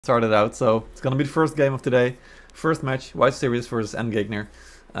Started out, so it's gonna be the first game of today. First match, WhySoSerious versus ENDGEGNER.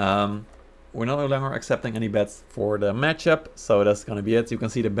 We're no longer accepting any bets for the matchup, so that's gonna be it. You can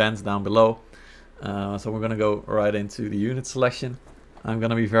see the bands down below. So we're gonna go right into the unit selection. I'm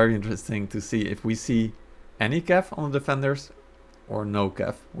gonna be very interesting to see if we see any cav on the defenders or no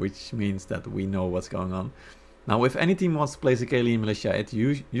cav, which means that we know what's going on. Now, if any team wants to play Zekeli Militia, it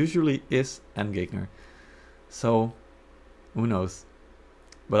usually is ENDGEGNER. So, who knows?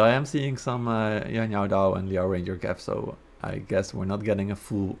 But I am seeing some Yan Yao Dao and Liao Ranger cav, so I guess we're not getting a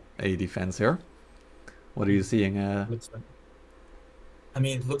full A defense here. What are you seeing? Looks like. I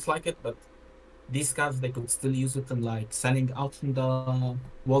mean, it looks like it, but these cavs, they could still use it in like selling out in the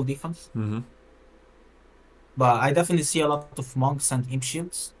wall defense. But I definitely see a lot of monks and imp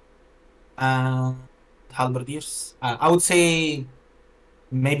shields and halberdiers. I would say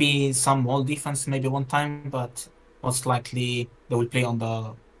maybe some wall defense, maybe one time, but most likely they will play on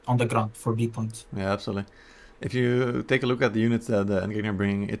the ground for B points. Yeah, absolutely. If you take a look at the units that the ENDGEGNER are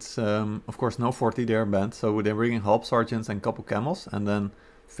bringing, it's of course no 40, they're banned. So they're bringing halb sergeants and couple camels, and then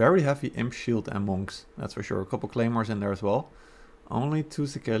very heavy imp shield and monks. That's for sure. A couple claymores in there as well. Only 2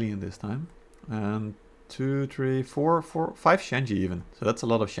 Zekeli this time, and 2, 3, 4, 5 Shenji even. So that's a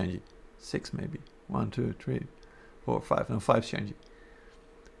lot of Shenji. 6 maybe. 1, 2, 3, 4, 5. No, 5 Shenji.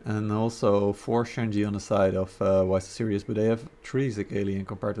 And also 4 Shenji on the side of WhySoSerious, but they have 3 Zekeli in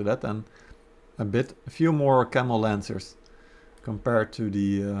compared to that, and a few more camel lancers compared to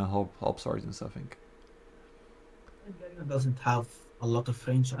the halb sergeants, I think. It doesn't have a lot of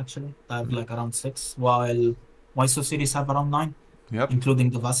range actually. They have like around 6, while WhySoSerious have around 9, including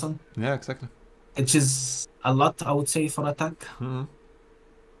the vassal. Yeah, exactly. Which is a lot, I would say, for attack.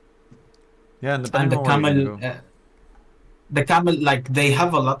 Yeah, and the camel, like they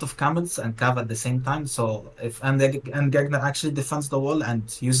have a lot of camels and cav at the same time. So if ENDGEGNER actually defends the wall and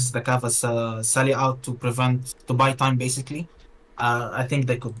uses the cav as a sally out to buy time basically, I think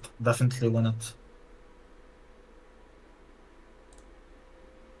they could definitely win it.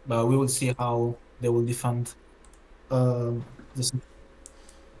 But we will see how they will defend this.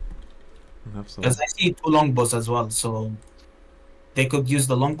 Absolutely. Because I see 2 longbows as well, so they could use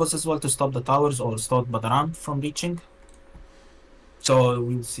the longbows as well to stop the towers or stop Badaran from reaching. So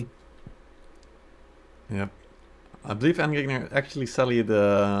we'll see. Yeah, I believe ENDGEGNER actually sallied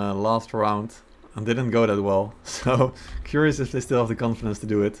the last round and didn't go that well. So curious if they still have the confidence to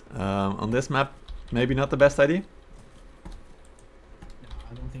do it. On this map, maybe not the best idea. No,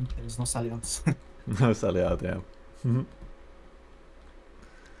 I don't think there's no sally outs. No sally out, yeah.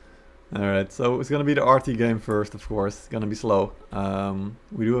 Alright, so it's gonna be the RT game first, of course. It's gonna be slow.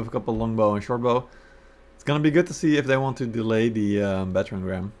 We do have a couple longbow and shortbow. It's gonna be good to see if they want to delay the battering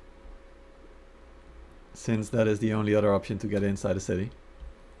ram, since that is the only other option to get inside the city.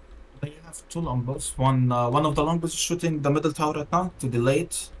 They have 2 longbows. One of the longbows is shooting the middle tower right now to delay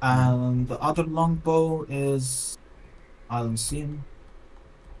it, and the other longbow is, I don't see him.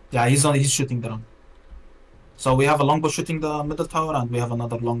 Yeah, he's shooting the ram. So we have a longbow shooting the middle tower, and we have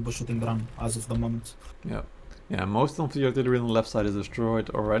another longbow shooting the ram as of the moment. Yeah, most of the artillery on the left side is destroyed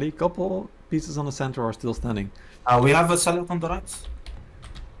already. Couple pieces on the center are still standing. We have a sellout on the right.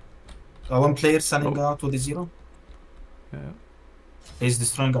 1 player selling out with a 0. Yeah. He's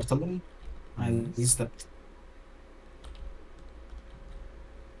destroying artillery. And he's dead.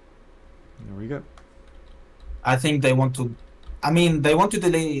 There we go. I think they want to... I mean, they want to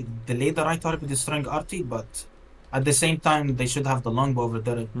delay the right army destroying RT, but at the same time, they should have the longbow over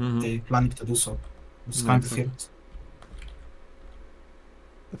there. They're planning to do so. It's kind of feared.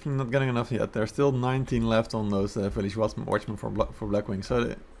 Definitely not getting enough yet. There's still 19 left on those village watchmen for Blackwing.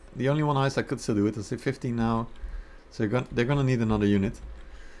 So the only one ice I could still do it is 15 now. So they're gonna need another unit.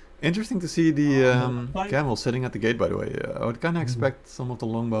 Interesting to see the camel sitting at the gate, by the way. I would kind of expect some of the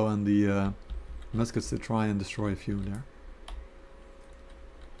longbow and the muskets to try and destroy a few there.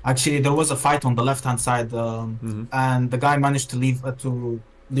 Actually, there was a fight on the left-hand side, and the guy managed to leave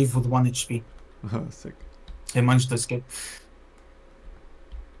with 1 HP. Oh, sick. He managed to escape.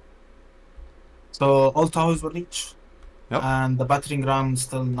 So all towers were reached, and the battering ram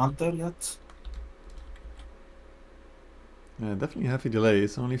still not there yet. Yeah, definitely heavy delay.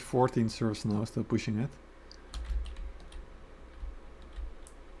 It's only 14 serfs now, still pushing it.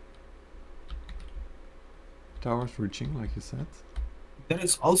 Towers reaching, like you said. There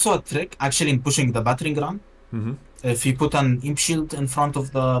is also a trick actually in pushing the battering ram. If you put an imp shield in front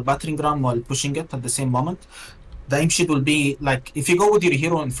of the battering ram while pushing it at the same moment, the imp shield will be like, if you go with your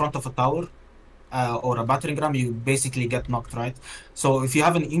hero in front of a tower or a battering ram, you basically get knocked, right? So if you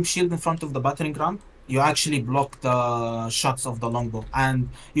have an imp shield in front of the battering ram, you actually block the shots of the longbow, and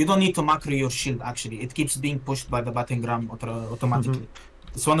you don't need to macro your shield. Actually, it keeps being pushed by the battering ram automatically.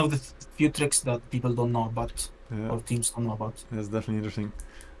 It's one of the few tricks that people don't know about, or teams don't know about. That's definitely interesting.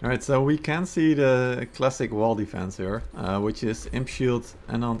 Alright, so we can see the classic wall defense here, which is imp shield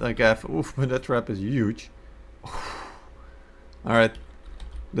and on AF. Oof, but that trap is huge. Alright,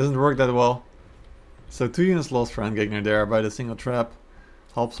 doesn't work that well. So 2 units lost for ENDGEGNER there by the single trap,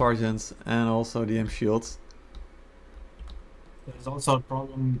 half sergeants, and also the imp shields. There's also a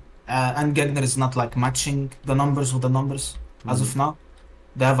problem. ENDGEGNER is not like matching the numbers with the numbers as of now.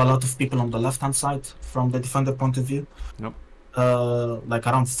 They have a lot of people on the left-hand side from the defender point of view. Yep. Like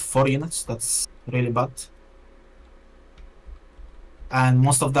around 4 units. That's really bad. And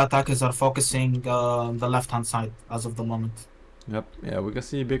most of the attackers are focusing on the left-hand side as of the moment. Yep, yeah, we can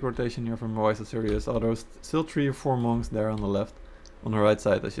see a big rotation here from WhySoSerious, although still 3 or 4 monks there on the left. On the right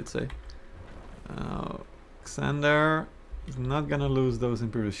side, I should say. Xander is not gonna lose those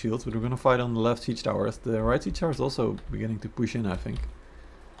Imperial shields, but we're gonna fight on the left siege towers. The right siege tower is also beginning to push in, I think.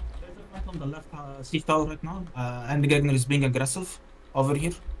 There's a fight on the left siege tower right now, and the ENDGEGNER is being aggressive over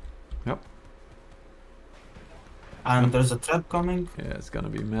here. Yep. And there's a trap coming. Yeah, it's gonna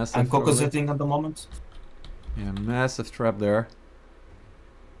be massive. And Coco's hitting at the moment. Yeah, massive trap there.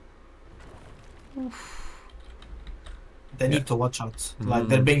 Oof. They need to watch out. Like,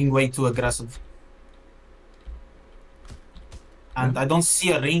 they're being way too aggressive. And I don't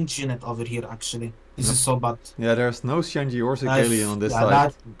see a range unit over here, actually. This is so bad. Yeah, there's no Shenji or Sekelian on this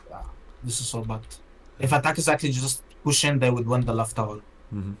side. This is so bad. If attackers actually just push in, they would win the left tower.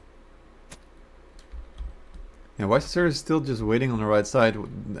 Yeah, WhySoSerious is still just waiting on the right side,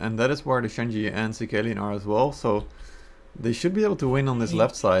 and that is where the Shenji and Sekelian are as well, so they should be able to win on this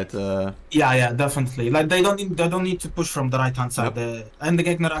left side. Yeah, definitely. Like, they don't need to push from the right hand side. And the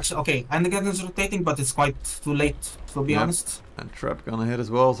ENDGEGNER actually, and the ENDGEGNER is rotating, but it's quite too late, to be honest. And trap gonna hit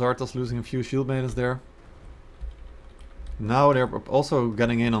as well. Zartos losing a few shield maidens there. Now they're also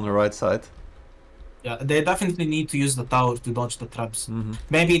getting in on the right side. Yeah, they definitely need to use the tower to dodge the traps.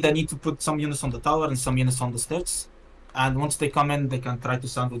 Maybe they need to put some units on the tower and some units on the stairs. And once they come in, they can try to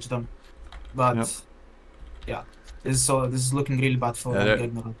sandwich them. But, yeah, this is looking really bad for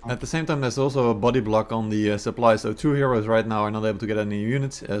ENDGEGNER. At the same time, there's also a body block on the supply. So 2 heroes right now are not able to get any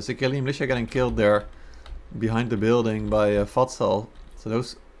units. Sekelian Militia getting killed there behind the building by Fatsal. So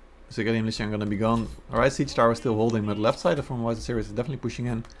those Sekelian Militia are going to be gone. Right siege tower is still holding, but left side from WhySoSerious is definitely pushing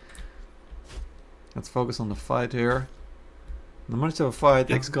in. Let's focus on the fight here. Not much of a fight.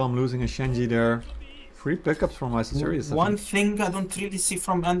 XCOM losing a Shenji there. 3 pickups from WhySoSerious. One thing I don't really see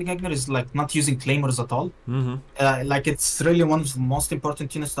from ENDGEGNER is like not using claymores at all. Like, it's really one of the most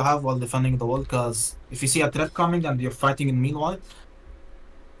important units to have while defending the wall, because if you see a threat coming and you're fighting in meanwhile,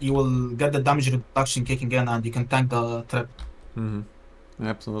 you will get the damage reduction kicking in and you can tank the threat.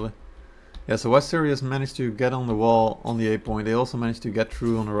 Absolutely. Yeah, so WhySoSerious managed to get on the wall on the A point. They also managed to get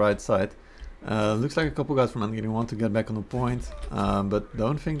through on the right side. Looks like a couple guys from ENDGEGNER want to get back on the point, but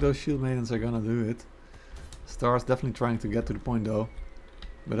don't think those shield maidens are gonna do it. Star's definitely trying to get to the point though,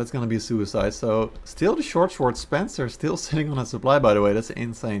 but that's gonna be a suicide. So still the short sword Spencer still sitting on a supply, by the way. That's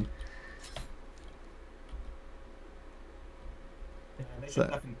insane. Yeah, they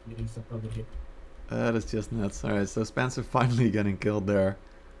should definitely use the over here. That is just nuts. Alright, so Spencer finally getting killed there.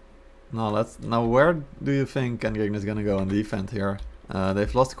 Now where do you think ENDGEGNER is gonna go on defense here?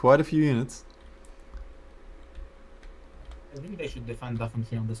 They've lost quite a few units. I think they should defend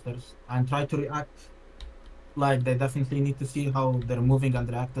definitely on the stairs and try to react. Like, they definitely need to see how they're moving and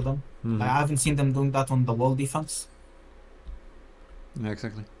react to them. I haven't seen them doing that on the wall defense. Yeah,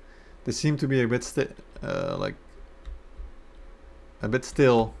 exactly. They seem to be a bit still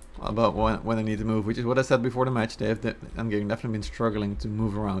about when they need to move, which is what I said before the match. They have ENDGEGNER definitely been struggling to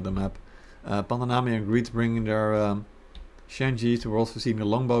move around the map. Pandanami and Greed's bringing their Shenjis. We're also seeing the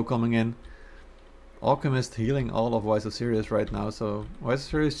longbow coming in. Alchemist healing all of WhySoSerious right now, so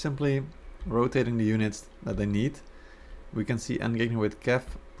WhySoSerious simply rotating the units that they need. We can see ENDGEGNER with Kev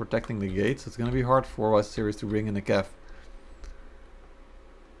protecting the gates. It's going to be hard for WhySoSerious to bring in the Kev.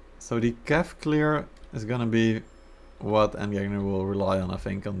 So the Kev clear is going to be what ENDGEGNER will rely on, I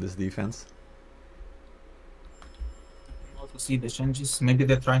think, on this defense. Also see the Shenjis. Maybe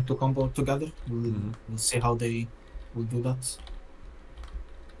they're trying to combo together. We'll see how they will do that.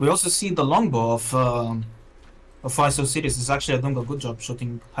 We also see the longbow of WhySoSerious is actually doing a good job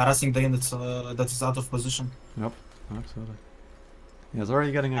shooting, harassing the units that is out of position. Yep, absolutely. Yeah, it's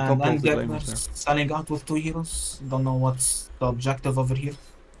already getting a couple of claimers there. Selling out with 2 heroes. Don't know what's the objective over here.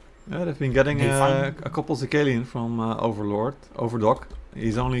 Yeah, they've been getting a couple Sekelian from Overdog.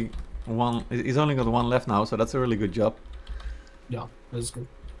 He's only one. He's only got one left now, so that's a really good job. Yeah, that's good.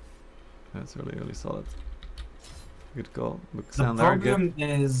 That's really solid. Good call. The Alexander, problem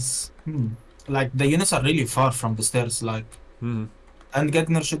is, like the units are really far from the stairs. Like,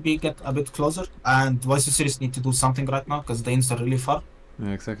 ENDGEGNER should get a bit closer, and WhySoSerious need to do something right now because the units are really far.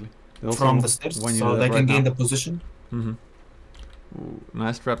 Yeah, exactly. From the stairs, so they can gain the position. Ooh,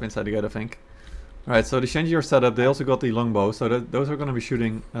 nice trap inside the gate, I think. Alright, so the Shenji are set up. They also got the longbow, so those are going to be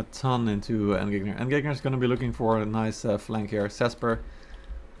shooting a ton into ENDGEGNER. ENDGEGNER is going to be looking for a nice flank here. Sesper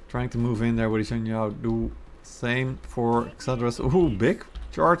trying to move in there with the Shenji. Do same for Xandros. Ooh, big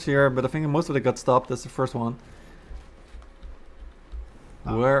charge here, but I think most of it got stopped. That's the first one.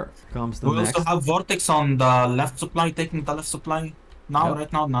 Where comes the next? We also have Vortex on the left supply, taking the left supply now,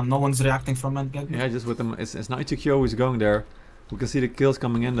 right now. No one's reacting from ENDGEGNER. Yeah, just with them. It's not Ichikyo who's going there. We can see the kills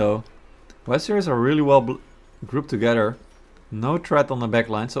coming in though. WhySoSerious are really well grouped together. No threat on the back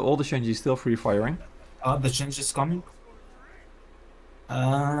line, so all the Shenji still free firing. The Shenji is coming.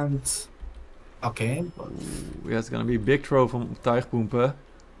 And... okay. Yeah, it's gonna be a big throw from Teichpumpe.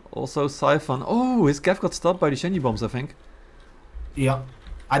 Also Siphon. Oh, his Kev got stopped by the Shenji bombs, I think. Yeah.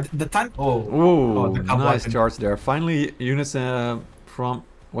 At the time... nice charge there. Finally, units from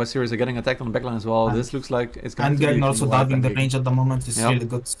WhySoSerious are getting attacked on the backline as well. This looks like it's going to be... And also diving the range at the moment is really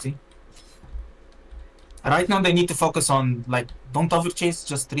good to see. Right now they need to focus on, like, don't overchase,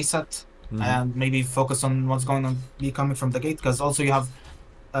 just reset. And maybe focus on what's going on, be coming from the gate. Because also you have...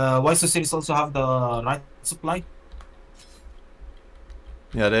 WhySoSerious also have the right supply.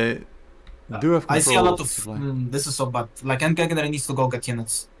 Yeah, they... do have I see a lot of this is so bad. Like ENDGEGNER needs to go get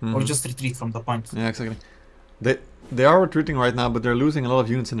units or just retreat from the point. Yeah, exactly. They are retreating right now, but they're losing a lot of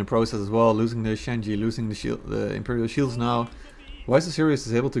units in the process as well. Losing the Shenji, losing the shield, the Imperial shields now. WhySoSerious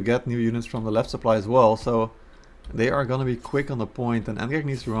is able to get new units from the left supply as well, so they are gonna be quick on the point, and ENDGEGNER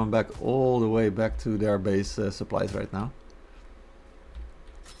needs to run back all the way back to their base supplies right now.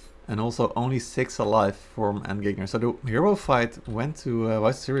 And also only 6 alive from ENDGEGNER. So the hero fight went to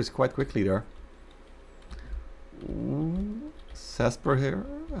WhySoSerious quite quickly there. Ooh, Sesper here.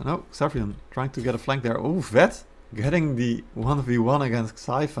 No, Xavian trying to get a flank there. Ooh, Vet getting the 1v1 against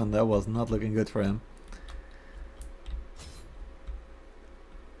Siphon. That was not looking good for him.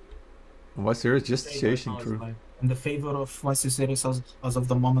 WhySoSerious just chasing through. In the favor of WhySoSerious as of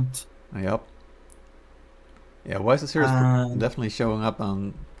the moment. Yep. Yeah, WhySoSerious definitely showing up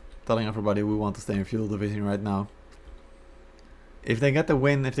and telling everybody we want to stay in Feudal Division right now. If they get the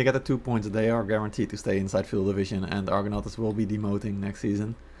win, if they get the 2 points, they are guaranteed to stay inside Feudal Division, and Argonauts will be demoting next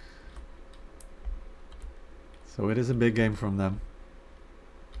season. So it is a big game from them.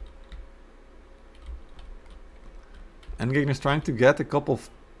 ENDGEGNER is trying to get a couple of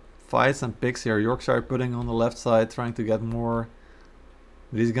fights and picks here. Yorkshire putting on the left side, trying to get more.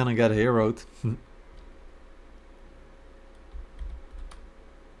 But he's gonna get heroed.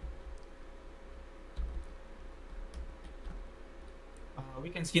 We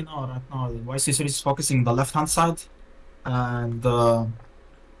can see now, right now, WhySoSerious is focusing the left hand side, and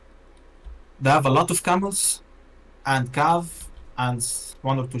they have a lot of camels and cav and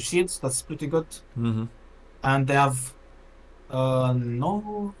 1 or 2 shields. That's pretty good. And they have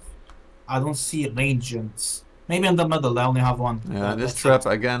no, I don't see range units. Maybe in the middle they only have 1. Yeah, this trap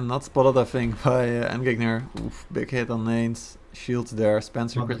again not spotted, I think, by ENDGEGNER. Oof, big hit on Nanes. Shields there.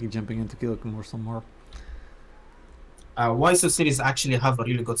 Spencer quickly jumping in to kill some more. WhySoSerious actually have a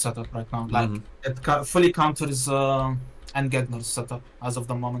really good setup right now. Like it fully counters ENDGEGNER's setup as of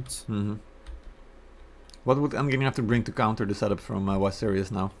the moment. What would ENDGEGNER have to bring to counter the setup from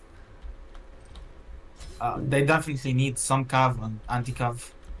WhySoSerious now? They definitely need some cav and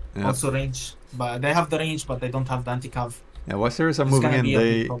anti-cav. Also range. But they have the range, but they don't have the anti-cav. Yeah, WhySoSerious are moving in.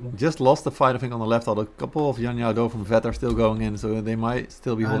 They just lost the fight, I think, on the left. Although a couple of Yan Yao Do from Vet are still going in, so they might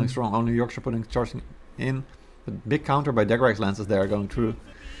still be holding strong. Only Yorkshire charging in. But big counter by Dagger Lances there going through.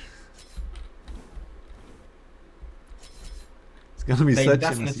 It's gonna be they such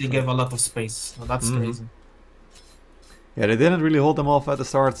definitely give a lot of space. So that's crazy. Yeah, they didn't really hold them off at the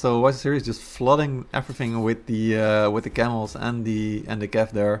start, so WhySoSerious just flooding everything with the camels and the Kev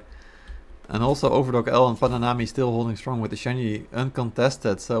there. And also Overdog L and Pananami still holding strong with the Shenji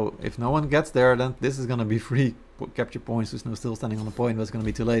uncontested. So if no one gets there, then this is gonna be free capture points. There's no still standing on the point, but it's gonna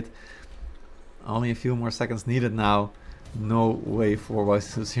be too late. Only a few more seconds needed now. No way for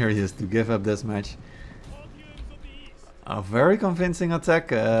WhySoSerious to give up this match. A very convincing attack,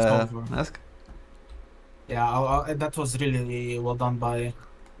 Nesk. Yeah, that was really well done by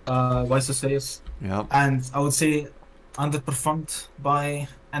WhySoSerious. Yeah. And I would say underperformed by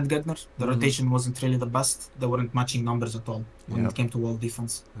ENDGEGNER. The rotation wasn't really the best. They weren't matching numbers at all. when it came to wall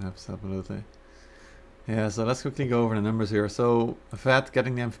defense. Absolutely. Yeah, so let's quickly go over the numbers here. So, Vat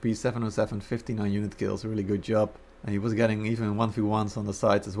getting the MVP, 707, 59 unit kills, really good job. And he was getting even 1v1s on the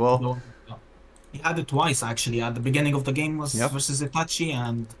sides as well. He had it twice, actually. At the beginning of the game was versus Itachi,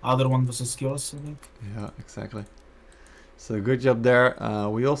 and other one versus Kyo's, I think. Yeah, exactly. So good job there.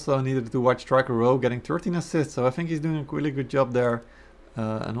 We also needed to watch Striker Row getting 13 assists, so I think he's doing a really good job there.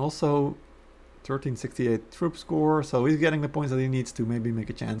 And also 1368 troop score, so he's getting the points that he needs to maybe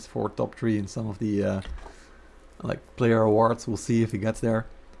make a chance for top 3 in some of the like player awards. We'll see if he gets there.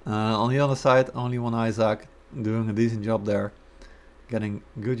 On the other side, only one Isaac doing a decent job there, getting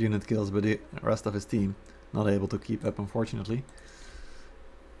good unit kills, but the rest of his team not able to keep up, unfortunately.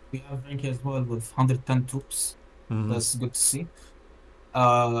 We have Ranky as well with 110 troops. That's good to see.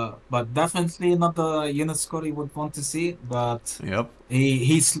 But definitely not the unit score you would want to see. But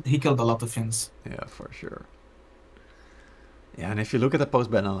he killed a lot of units. Yeah, for sure. Yeah, and if you look at the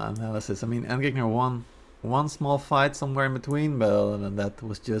post-battle analysis, I mean, ENDGEGNER won one small fight somewhere in between, but other than that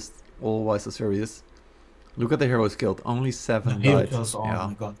was just all WhySoSerious. Look at the heroes killed. Only 7 died. Oh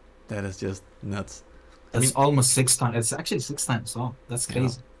my god. That is just nuts. That's almost 6 times. It's actually 6 times. Oh, that's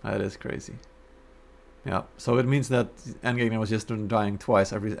crazy. Yeah, that is crazy. Yeah, so it means that ENDGEGNER was just dying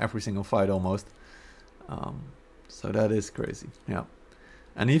twice every single fight almost. So that is crazy. Yeah,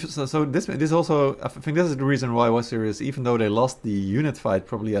 and even so this also, I think this is the reason why WhySoSerious, even though they lost the unit fight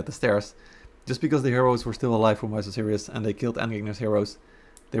probably at the stairs, just because the heroes were still alive from WhySoSerious and they killed ENDGEGNER's heroes,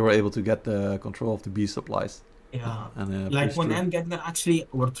 they were able to get the control of the B supplies. Yeah, and like when ENDGEGNER actually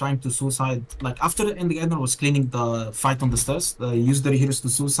were trying to suicide, like after ENDGEGNER was cleaning the fight on the stairs, they used their heroes to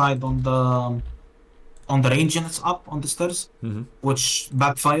suicide on the range units up on the stairs, which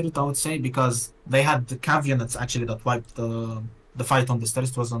backfired, I would say, because they had the cav units actually that wiped the fight on the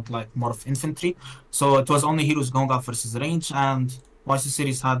stairs. It wasn't like more of infantry, so it was only heroes going up versus range, and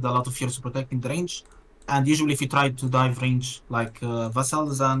WhySoSerious had a lot of heroes protecting the range. And usually if you try to dive range like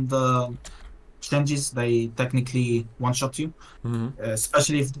Vassals and Shenjis, they technically one-shot you,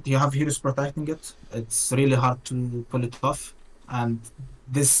 especially if you have heroes protecting it. It's really hard to pull it off, and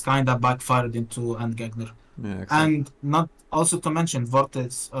this kind of backfired into ENDGEGNER. Yeah, exactly. And not also to mention,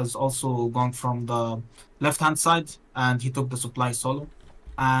 Vortex is also going from the left-hand side, and he took the supply solo.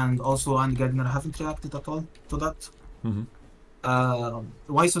 And also ENDGEGNER haven't reacted at all to that.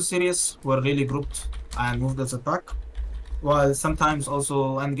 WhySoSerious were really grouped and moved as attack. While sometimes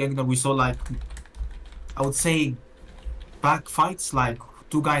also ENDGEGNER we saw, like, I would say, back fights, like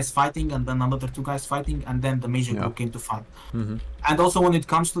 2 guys fighting and then another 2 guys fighting, and then the major group came to fight. And also when it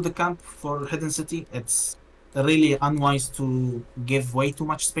comes to the camp for Hidden City, it's really unwise to give way too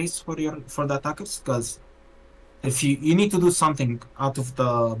much space for the attackers, because if you need to do something out of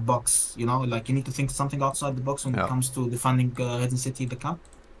the box, you know, like you need to think something outside the box when it comes to defending Hidden City, the camp.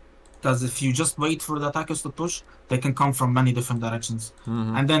 Because if you just wait for the attackers to push, they can come from many different directions.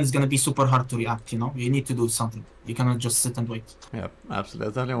 And then it's going to be super hard to react, you know? You need to do something. You cannot just sit and wait. Yeah, absolutely.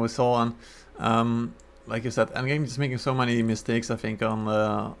 That's definitely what we saw on, like you said, ENDGEGNER is making so many mistakes, I think,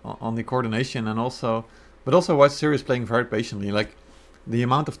 on the coordination, and also, but also WhySoSerious playing very patiently. Like, the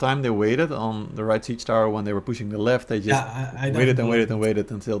amount of time they waited on the right siege tower when they were pushing the left, they just waited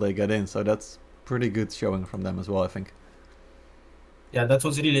until they get in. So that's pretty good showing from them as well, I think. Yeah, that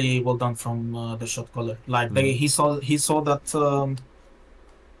was really well done from the shot caller. Like he saw that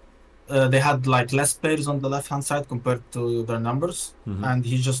they had like less players on the left hand side compared to their numbers, and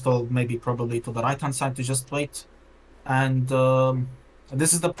he just told maybe probably to the right hand side to just wait. And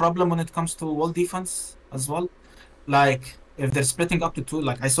this is the problem when it comes to wall defense as well. Like if they're splitting up to 2,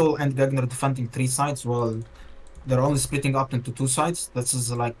 like I saw ENDGEGNER defending 3 sides, while they're only splitting up into 2 sides. This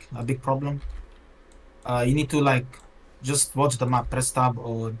is like a big problem. You need to like just watch the map, press tab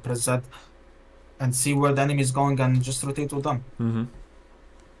or press Z, and see where the enemy is going, and just rotate with them.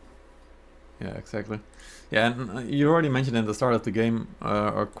 Yeah, exactly. Yeah, and you already mentioned at the start of the game,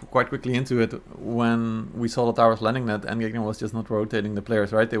 or quite quickly into it, when we saw the towers landing, that ENDGEGNER was just not rotating the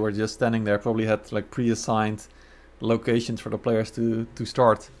players, right? They were just standing there, probably had like pre-assigned locations for the players to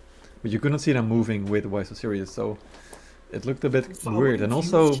start, but you couldn't see them moving with WhySoSerious, so it looked a bit weird. And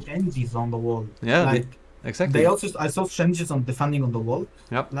also Shenjis on the wall. Yeah, like, exactly. They also, I saw Shenjis on defending on the wall.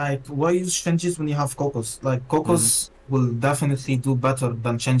 Yep. Like, why use Shenjis when you have Kokos? Like, Kokos will definitely do better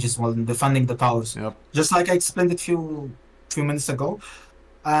than Shenjis while defending the towers. Yep. Just like I explained it few minutes ago.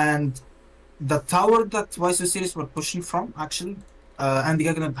 And the tower that WhySoSerious were pushing from, actually,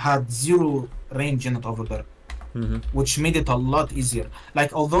 ENDGEGNER had 0 range unit over there, which made it a lot easier.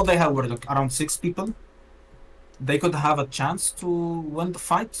 Like, although they were like around 6 people, they could have a chance to win the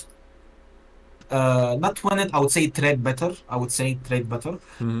fight. not win it. I would say trade better. I would say trade better.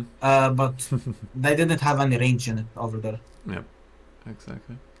 Mm-hmm. But they didn't have any range in it over there. Yep,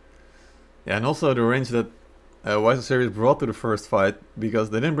 exactly. Yeah, and also the range that WhySoSerious brought to the first fight,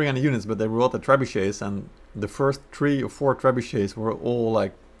 because they didn't bring any units, but they brought the trebuchets, and the first 3 or 4 trebuchets were all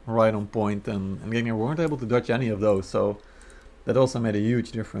like right on point, and ENDGEGNER weren't able to dodge any of those, so that also made a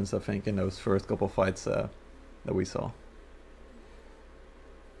huge difference, I think, in those first couple of fights that we saw.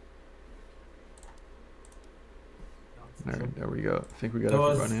 There we go. I think we got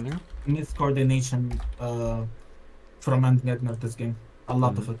everybody in here. Miscoordination from ENDGEGNER this game. A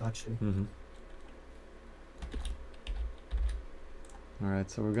lot of it, actually.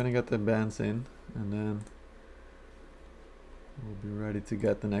 Alright, so we're gonna get the bands in, and then we'll be ready to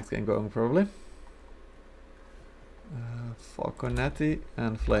get the next game going, probably. Falconetti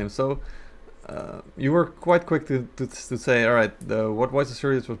and Flame. So you were quite quick to say, alright, what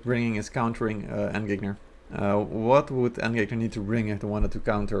WhySoSerious was bringing is countering ENDGEGNER. What would ENDGEGNER need to bring if they wanted to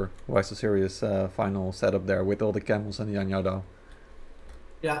counter WhySoSerious final setup there with all the camels and the Yan Yao Dao?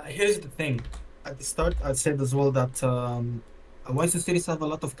 Yeah, here's the thing. At the start, I said as well that WhySoSerious have a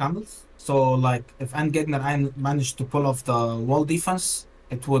lot of camels. So, like, if ENDGEGNER managed to pull off the wall defense,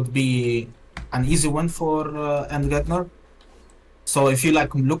 it would be an easy win for ENDGEGNER. So, if you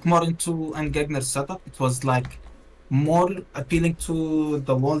like look more into ENDGEGNER's setup, it was like more appealing to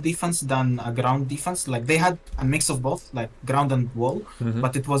the wall defense than a ground defense. Like, they had a mix of both, like ground and wall,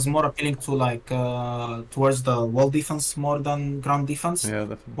 but it was more appealing to like towards the wall defense more than ground defense. Yeah,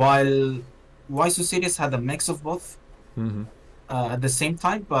 definitely. While WhySoSerious had a mix of both at the same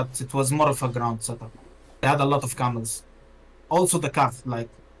time, but it was more of a ground setup. They had a lot of camels. Also the calf, like,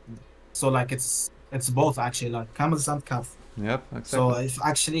 so like it's both actually, like camels and calf. Yep, exactly. So if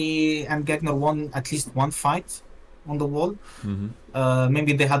actually ENDGEGNER won at least one fight on the wall,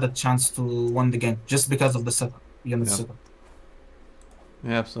 maybe they had a chance to win the game just because of the setup, unit setup.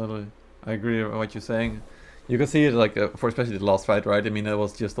 Yeah, absolutely. I agree with what you're saying. You can see it like for especially the last fight, right? I mean, it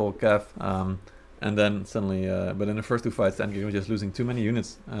was just all calf, and then suddenly, but in the first 2 fights, ENDGEGNER was just losing too many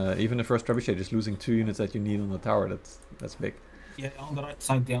units. Even the first trebuchet, just losing 2 units that you need on the tower. That's big. Yeah, on the right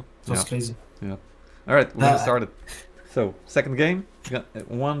side, yeah, it was crazy. Yeah. All right, we're gonna start it. So, second game,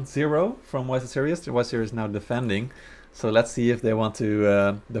 1-0 from WhySoSerious. WhySoSerious now defending. So let's see if they want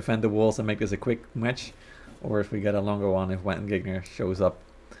to defend the walls and make this a quick match, or if we get a longer one if ENDGEGNER shows up,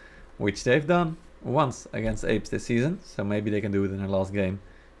 which they've done once against Apes this season. So maybe they can do it in their last game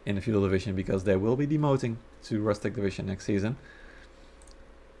in the Feudal division, because they will be demoting to Rustic division next season.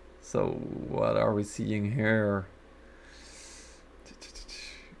 So what are we seeing here?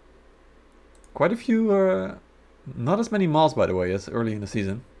 Quite a few, not as many malls, by the way, as early in the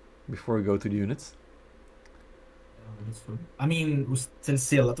season, before we go to the units. I mean, we still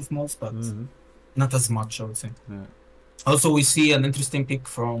see a lot of malls, but not as much, I would say. Yeah. Also, we see an interesting pick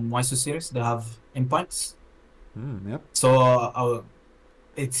from WhySoSerious. They have impacts. Yep. So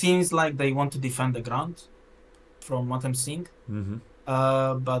it seems like they want to defend the ground, from what I'm seeing.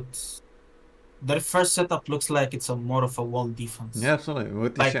 But their first setup looks like it's more of a wall defense. Yeah, absolutely.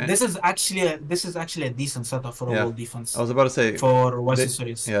 With the like this is actually a decent setup for a wall defense. I was about to say for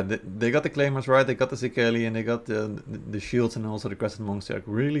WhySoSerious. Yeah, they got the claimers right, they got the Zikeli, and they got the shields, and also the crescent monks. Like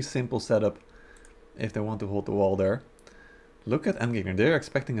really simple setup if they want to hold the wall there. Look at ENDGEGNER, they're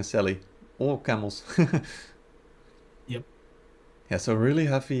expecting a Sally, all camels. Yep. Yeah, so really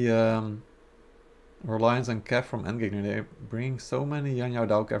heavy reliance on cav from ENDGEGNER. They're bringing so many Yan Yao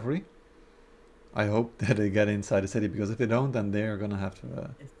Dao cavalry. I hope that they get inside the city, because if they don't, then they're gonna have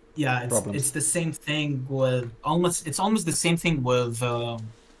problems. It's the same thing with almost the same thing with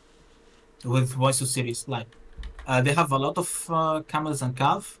WhySoSerious. Like they have a lot of camels and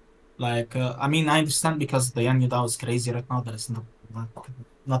cav. Like I mean, I understand because the Yan Yao Dao is crazy right now. There is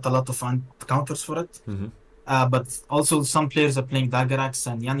not a lot of counters for it. But also some players are playing Dagger Axe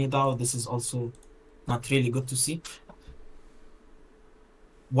and Yan Yao Dao. This is also not really good to see.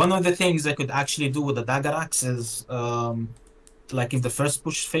 One of the things I could actually do with the Dagger Axe is, like if the first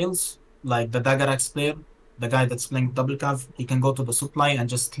push fails, like the Dagger Axe player, the guy that's playing double cav, he can go to the supply and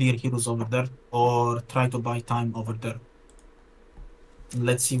just clear heroes over there, or try to buy time over there.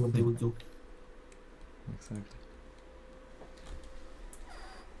 Let's see what they will do. Exactly.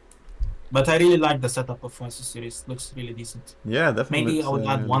 But I really like the setup of WhySoSerious. Looks really decent. Yeah, definitely. Maybe I would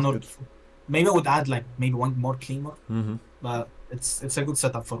add one or two. Maybe I would add like maybe one more claimer. But it's a good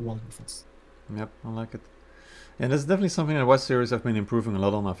setup for wall defense. Yep, I like it. Yeah, that's definitely something that WhySoSerious have been improving a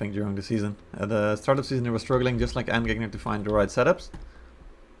lot on, I think, during the season. At the start of the season, they were struggling, just like ENDGEGNER, to find the right setups.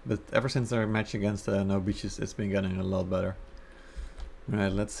 But ever since their match against No Beaches, it's been getting a lot better.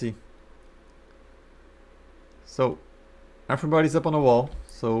 Alright, let's see. So everybody's up on the wall.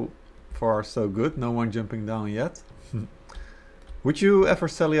 So far so good. No one jumping down yet. Would you ever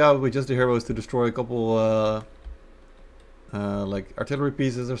sally out with just the heroes to destroy a couple like artillery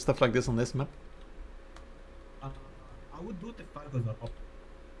pieces or stuff like this on this map? I would do it if Tigers are up,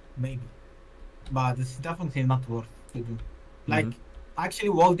 maybe, but it's definitely not worth to do. Like, actually,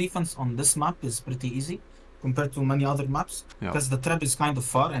 wall defense on this map is pretty easy compared to many other maps because the trap is kind of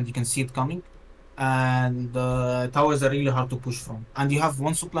far and you can see it coming, and towers are really hard to push from. And you have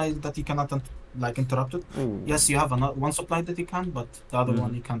one supply that you cannot like interrupt it. Ooh. Yes, you have one supply that you can, but the other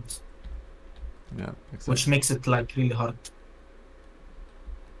one you can't. Yeah, exactly. Which makes it like really hard.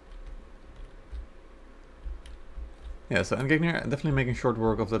 Yeah, so ENDGEGNER definitely making short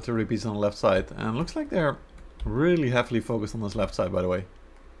work of the artillery piece on the left side, and looks like they're really heavily focused on this left side, by the way.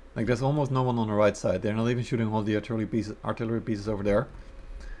 Like there's almost no one on the right side. They're not even shooting all the artillery pieces over there.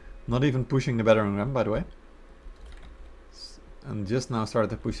 Not even pushing the battering ram, by the way. And just now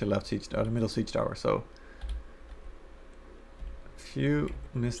started to push the left siege, the middle siege tower. So a few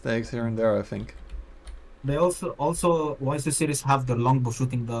mistakes here and there, I think. They also WhySoSerious have their longbow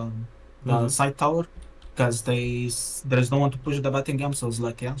shooting the side tower because there is no one to push the batting ram. So it's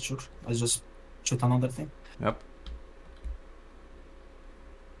like, yeah, sure, let's just shoot another thing. Yep.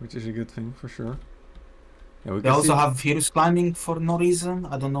 Which is a good thing for sure. Yeah, they also have heroes climbing for no reason.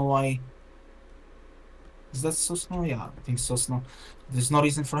 I don't know why. Is that so slow? Yeah, I think so slow. There's no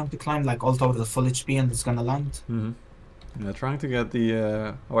reason for him to climb, like all tower the full HP and it's gonna land. Yeah, trying to get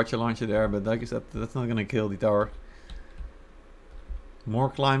the watcher launcher there, but like you said, that's not gonna kill the tower. More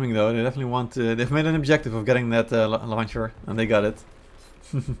climbing though. They definitely want to. They've made an objective of getting that launcher, and they got it.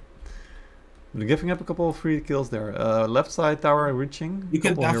 They're giving up a couple of free kills there. Left side tower reaching. You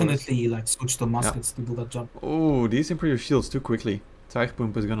can definitely like switch to muskets to do that job. Oh, these improve your shields too quickly.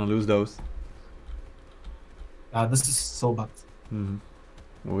 Tijgpump is gonna lose those. This is so bad.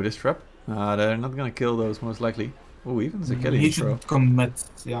 Oh, this trap. They're not gonna kill those most likely. Oh, even Zekeli. He should commit.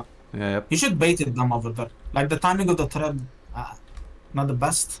 Yeah. Yep. He should bait it them over there. Like the timing of the trap, not the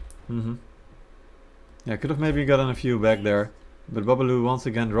best. Yeah, could have maybe gotten a few back there. But Babalu once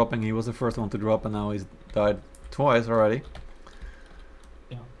again dropping. He was the first one to drop and now he's died twice already.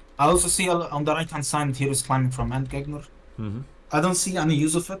 Yeah. I also see on the right hand side heroes climbing from ENDGEGNER. I don't see any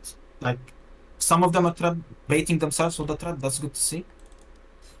use of it. Like some of them are baiting themselves with the trap. That's good to see.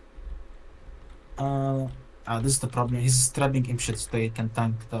 This is the problem. He's trapping imp shits. They can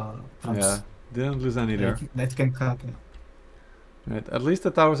tank the traps. Yeah, didn't lose any there. That can cut. Right, at least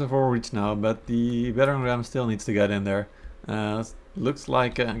the towers have all reached now, but the battering ram still needs to get in there. Looks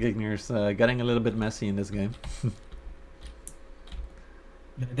like ENDGEGNER's getting a little bit messy in this game.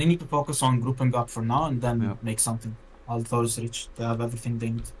 They need to focus on grouping up for now and then make something. All those reach. They have everything they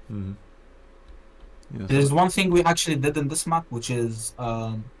need. Yeah, there's one thing we actually did in this map, which is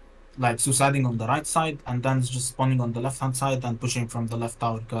like suiciding on the right side and then just spawning on the left hand side and pushing from the left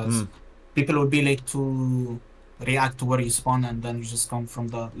tower because people will be late to react to where you spawn and then you just come from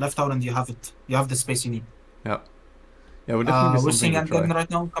the left tower and you have the space you need. Yeah, we're definitely we're seeing ENDGEGNER right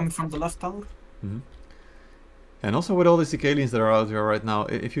now coming from the left tower. And also with all the Zekelians that are out here right now,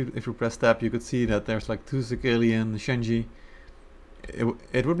 if you press tab, you could see that there's like 2 Zekelian Shenji.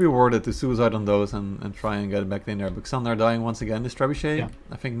 It would be worth it to suicide on those and try and get back in there. But some are dying once again. This Trebuchet,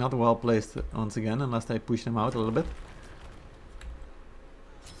 I think not well placed once again, unless they push them out a little bit.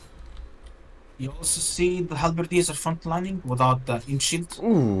 You also see the halberdiers are frontlining without the imp shield.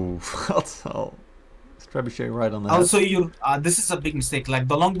 Ooh, what hell? Trebuchet right on the head. Also, this is a big mistake. Like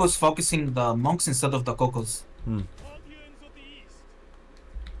the longbow is focusing the monks instead of the cocos.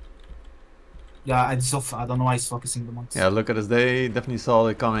 Yeah, I don't know why he's focusing the monks. Yeah, look at this. They definitely saw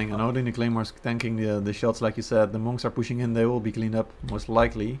it coming. And only the claymores tanking the shots, like you said. The monks are pushing in. They will be cleaned up, most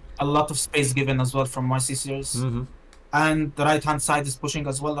likely. A lot of space given as well from WhySoSerious. And the right hand side is pushing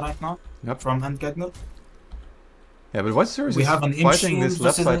as well right now. From ENDGEGNER. Yeah, but WhySoSerious we have an fighting this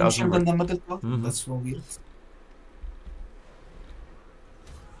left side out in the middle. That's so weird.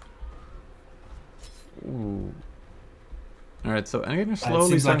 Ooh. Alright, so ENDGEGNER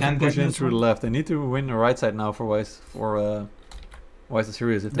slowly starting to push in through the left. They need to win the right side now for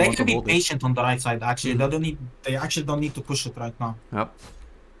WhySoSerious if they want to hold it. They can be patient on the right side actually. They actually don't need to push it right now. Yep.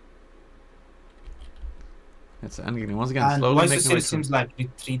 It's ENDGEGNER once again slowly making WhySoSerious seems like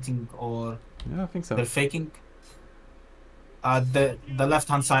retreating or I think so. They're faking. The left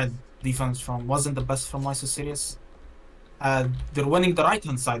hand side defense wasn't the best from WhySoSerious. They're winning the right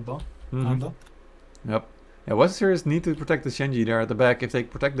hand side though. Yep. Yeah, WhySoSerious need to protect the Shenji there at the back. If they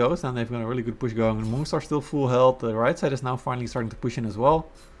protect those, then they've got a really good push going. The monks are still full health. The right side is now finally starting to push in as well.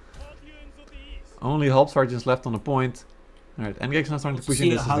 Only Halb Sergeants left on the point. Alright, ENDGEGNER now starting to push in.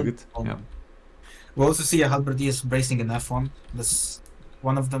 This is good. Yeah. We also see a Halberdier bracing in F1. That's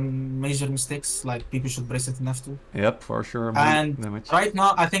one of the major mistakes. Like, people should brace it in F2. Yep, for sure. And damage. right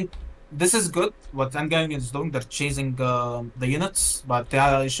now, I think this is good. What ENDGEGNER is doing, they're chasing the units, but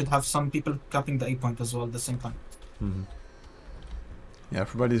they should have some people capping the A point as well at the same time. Yeah,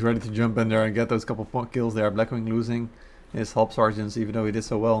 everybody's ready to jump in there and get those couple kills there. Blackwing losing his Halb Sergeants, even though he did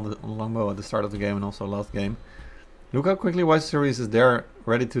so well on the longbow at the start of the game and also last game. Look how quickly WhySoSerious is there,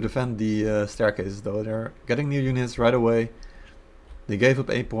 ready to defend the staircases though. They're getting new units right away. They gave up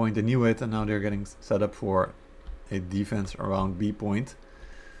A point, they knew it, and now they're getting set up for a defense around B point.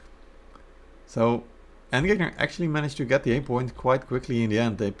 So ENDGEGNER actually managed to get the A point quite quickly in the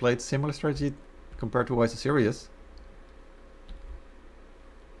end. They played similar strategy compared to WhySoSerious.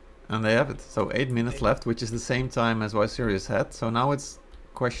 And they have it. So 8 minutes left, which is the same time as WhySoSerious had. So now it's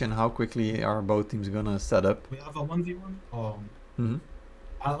question how quickly are both teams gonna set up. We have a 1v1. And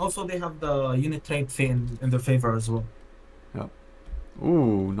also they have the unit trade in their favor as well. Yeah.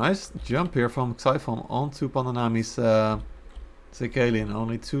 Ooh, nice jump here from Xyphon onto Pandanami's Zekalian.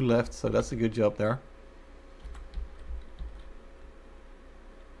 Only 2 left, so that's a good job there.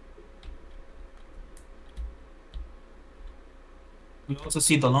 We also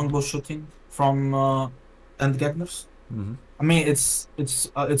see the longbow shooting from ENDGEGNERs. I mean,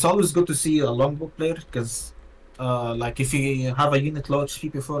 it's always good to see a longbow player because, like, if you have a unit low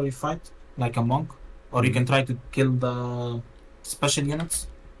HP before you fight, like a monk, or you can try to kill the special units,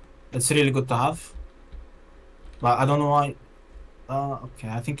 it's really good to have. But I don't know why. Okay,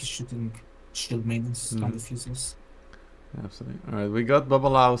 I think he's shooting shield maidens, kind of useless. Absolutely. Alright, we got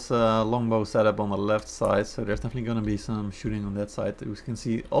Babalau's longbow set up on the left side, so there's definitely going to be some shooting on that side. We can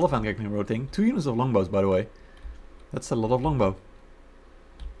see all of ENDGEGNER rotating. 2 units of longbows, by the way. That's a lot of longbow.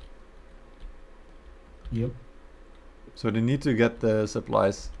 Yep. So they need to get the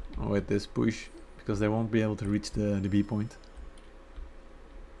supplies with this push, because they won't be able to reach the B point.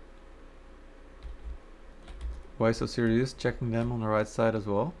 WhySoSerious checking them on the right side as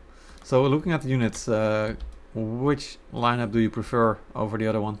well. So looking at the units, which lineup do you prefer over the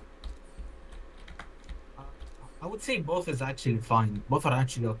other one? I would say both is actually fine. Both are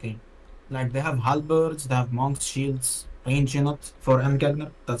actually okay. Like, they have halberds, they have monks, shields, range unit for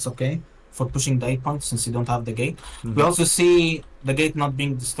ENDGEGNER. That's okay for pushing the 8 points since you don't have the gate. We also see the gate not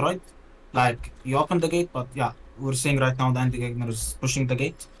being destroyed. Like, you open the gate, but yeah, we're seeing right now the ENDGEGNER is pushing the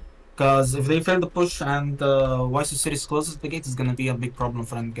gate. Because if they fail the push and WhySoSerious closes the gate, it's gonna be a big problem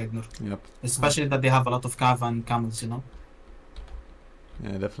for ENDGEGNER. Yep. Especially that they have a lot of cav and camels, you know.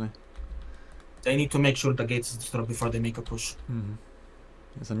 Yeah, definitely. They need to make sure the gate is destroyed before they make a push.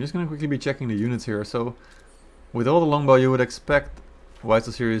 Yes, I'm just gonna quickly be checking the units here. So, with all the longbow, you would expect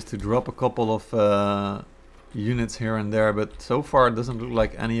WhySoSerious to drop a couple of units here and there, but so far it doesn't look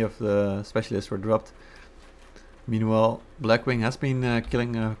like any of the specialists were dropped. Meanwhile, Blackwing has been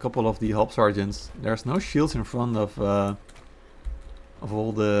killing a couple of the Halb Sergeants. There's no shields in front of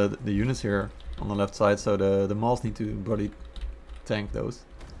all the units here on the left side, so the Mauls need to body tank those.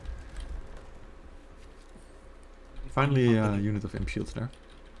 Finally, a unit of imp shields there.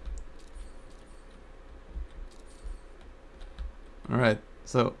 Alright,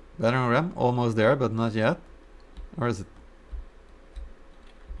 so Battering Ram almost there, but not yet. Or is it?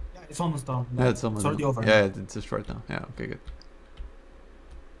 Yeah, it's almost done. Yeah, it's almost already over. Yeah, it's just right now. Yeah, okay, good.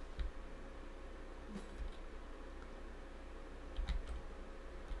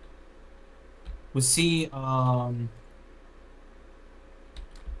 We see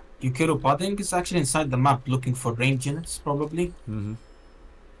Yukiru Podding is actually inside the map looking for range units, probably,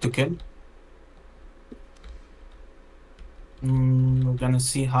 to kill. We're gonna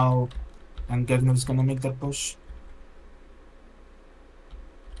see how ENDGEGNER is gonna make their push.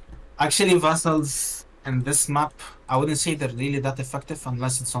 Actually, vassals in this map, I wouldn't say they're really that effective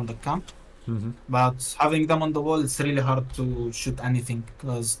unless it's on the camp. But having them on the wall, it's really hard to shoot anything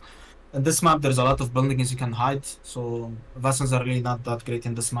because in this map there's a lot of buildings you can hide, so vassals are really not that great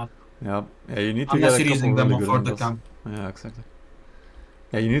in this map. Yeah, you need to unless get a you're using couple them really for good the angles. camp. Yeah, exactly.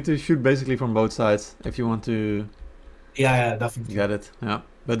 Yeah, you need to shoot basically from both sides if you want to Yeah, definitely. get it. Yeah,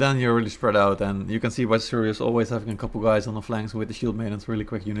 but then you're really spread out, and you can see WhySoSerious always having a couple guys on the flanks with the shield maidens, really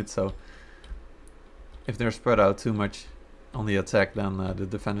quick units. So if they're spread out too much on the attack, then the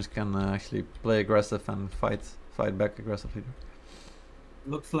defenders can actually play aggressive and fight back aggressively.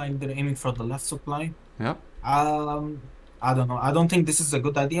 Looks like they're aiming for the left supply. Yeah. I don't know. I don't think this is a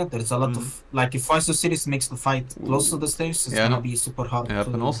good idea. There's a lot of like if WhySoSerious makes the fight close to the stairs, it's Yeah, gonna be super hard. Yep,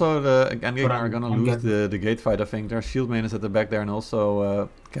 to, and also the ENDGEGNER are gonna lose ENDGEGNER. the gate fight. I think there's shield main is at the back there, and also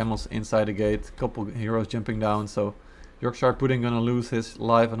camels inside the gate. Couple heroes jumping down, so Yorkshire Pudding gonna lose his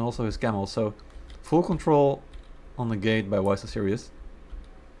life and also his camel. So full control on the gate by WhySoSerious.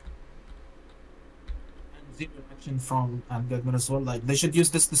 And zero action from ENDGEGNER as well. Like they should use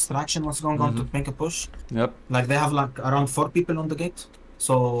this distraction once going on to make a push. Yep. Like they have like around 4 people on the gate,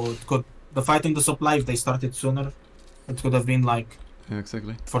 so it could the fight in the supply if they started sooner, it could have been like Yeah,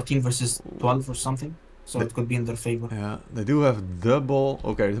 exactly. 14 versus 12 or something. So it could be in their favor. Yeah, they do have double.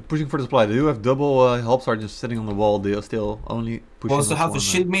 Okay, they're pushing for the supply. They do have double help sergeants sitting on the wall. They are still only pushing. Also have a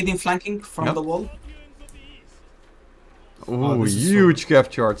shield maiden flanking from the wall. Ooh, huge cap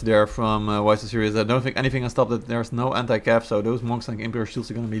charge there from WhySoSerious. I don't think anything has stopped it. There's no anti-cap, so those monks and Imperial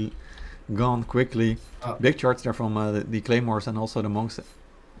shields are going to be gone quickly. Big charge there from the claymores and also the monks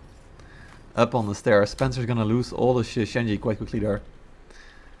up on the stairs. Spencer's going to lose all the Shenji quite quickly there.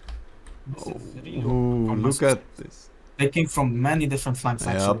 Ooh, look at this. They came from many different flanks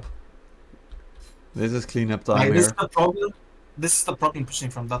actually. Yep. This is cleanup time here. This is the problem. This is the problem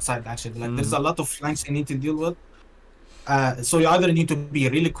pushing from that side actually. Like there's a lot of flanks you need to deal with. So you either need to be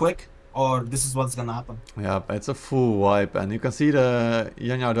really quick or this is what's gonna happen. Yeah, it's a full wipe, and you can see the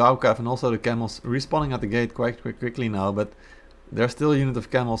Yanyao Daukav and also the camels respawning at the gate quite quickly now, but there's still a unit of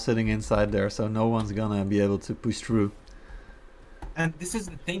camels sitting inside there, so no one's gonna be able to push through. And this is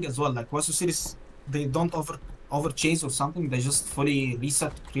the thing as well, like WhySoSerious, they don't over chase or something, they just fully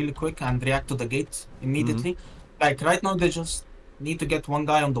reset really quick and react to the gate immediately. Like right now they just need to get one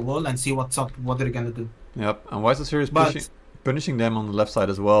guy on the wall and see what's up, what they're gonna do. Yep, and WhySoSerious punishing them on the left side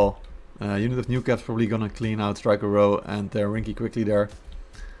as well. Unit of new caps probably gonna clean out Striker Row and Rinky quickly there.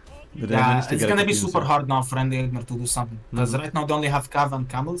 But yeah, it's gonna be super hard now for ENDGEGNER to do something. Because right now they only have Cav and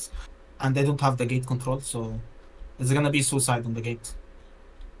Camels and they don't have the gate control, so it's gonna be suicide on the gate.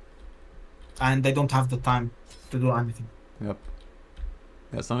 And they don't have the time to do anything. Yep.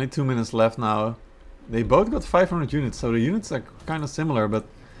 There's only 2 minutes left now. They both got 500 units, so the units are kind of similar, but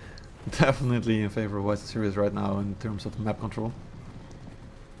definitely in favor of WhySoSerious right now in terms of map control.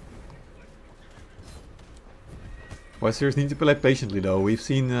 WhySoSerious need to play patiently though. We've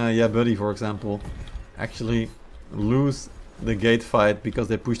seen Yeah Buddy, for example, actually lose the gate fight because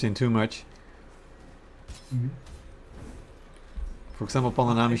they pushed in too much. For example,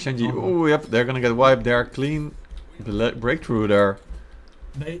 Pandanami Shenji. Oh, yep, they're gonna get wiped there. Clean breakthrough there.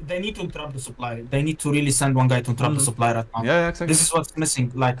 They need to interrupt the supply. They need to really send one guy to interrupt the supply right now. Yeah, exactly. This is what's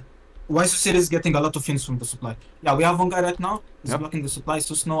missing. Like, WhySoSerious is getting a lot of hints from the supply. Yeah, we have one guy right now. He's blocking the supply,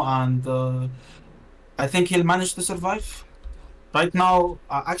 Susno, and I think he'll manage to survive. Right now,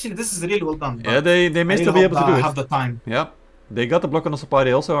 actually, this is really well done. Yeah, they may still be able to do it. Have the time. Yeah, they got the block on the supply.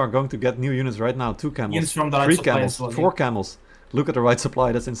 They also are going to get new units right now. 2 camels, units from the right 3 supply camels, as well, 4 camels. Look at the right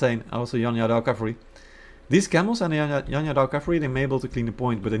supply. That's insane. Also, Yanyao cavalry. These camels and the Yanyao cavalry, they may be able to clean the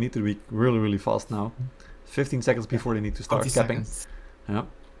point, but they need to be really, really fast now. 15 seconds before they need to start capping. Yeah.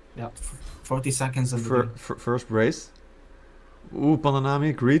 Yeah, 40 seconds. First brace. Ooh,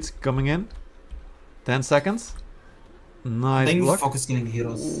 Pandanami, Greets coming in. 10 seconds. Nice they need block. to focus killing the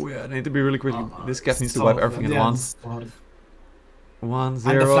heroes. Ooh, yeah, they need to be really quick. This cap needs to wipe everything at once. 1-0.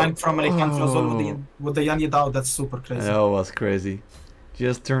 And the flank from Alejandro as well with the Yanyao, that's super crazy. That was crazy.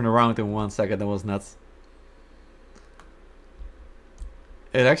 Just turned around in 1 second, that was nuts.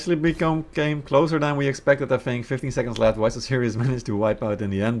 It actually came closer than we expected, I think. 15 seconds left. WhySoSerious managed to wipe out in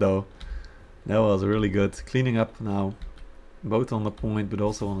the end though. That was really good. Cleaning up now. Both on the point but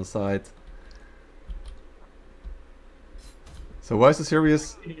also on the side. So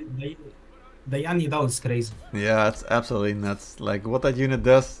WhySoSerious... The Yanyao is crazy. Yeah, it's absolutely nuts. Like what that unit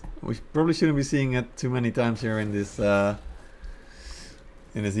does, we probably shouldn't be seeing it too many times here in this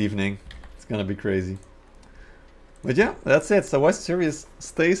evening. It's gonna be crazy. But yeah, that's it. So WhySoSerious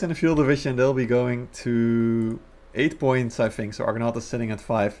stays in the Feudal division. They'll be going to 8 points, I think. So Argonaut is sitting at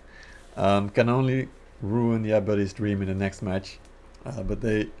 5. Can only ruin Yeah Buddy's dream in the next match. But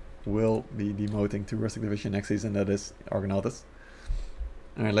they will be demoting to Rustic Division next season. That is Argonautas.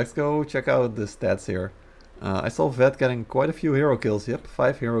 Alright, let's go check out the stats here. I saw Vet getting quite a few hero kills. Yep,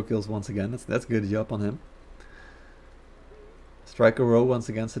 5 hero kills once again. That's good job on him. Striker Row once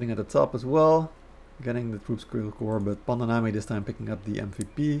again sitting at the top as well. Getting the troops critical core, but Pandanami this time picking up the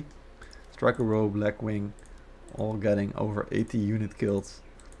MVP. Striker Row, Blackwing, all getting over 80 unit kills.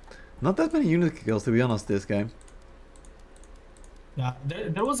 Not that many unit kills to be honest this game. Yeah,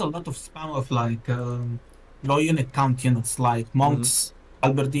 there was a lot of spam of like low unit count units like monks,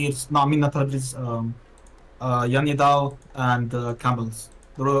 halberdiers, no I mean not halberdiers, Yanidao, and Camels.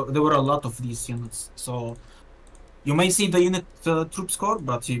 There were a lot of these units. So you may see the unit troop score,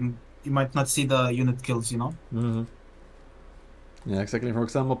 but you might not see the unit kills, you know? Mm-hmm. Yeah, exactly. For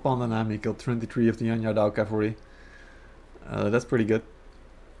example, Pandanami killed 23 of the Yanyardao cavalry. That's pretty good.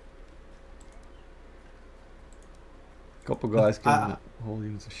 Couple guys killing whole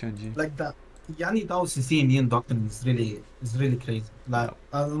units of Shenji. Like the Yanidao Sicilian doctrine is really crazy. Like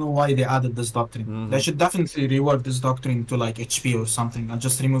Yeah. I don't know why they added this doctrine. Mhm. They should definitely rework this doctrine to like HP or something and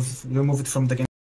just remove it from the game.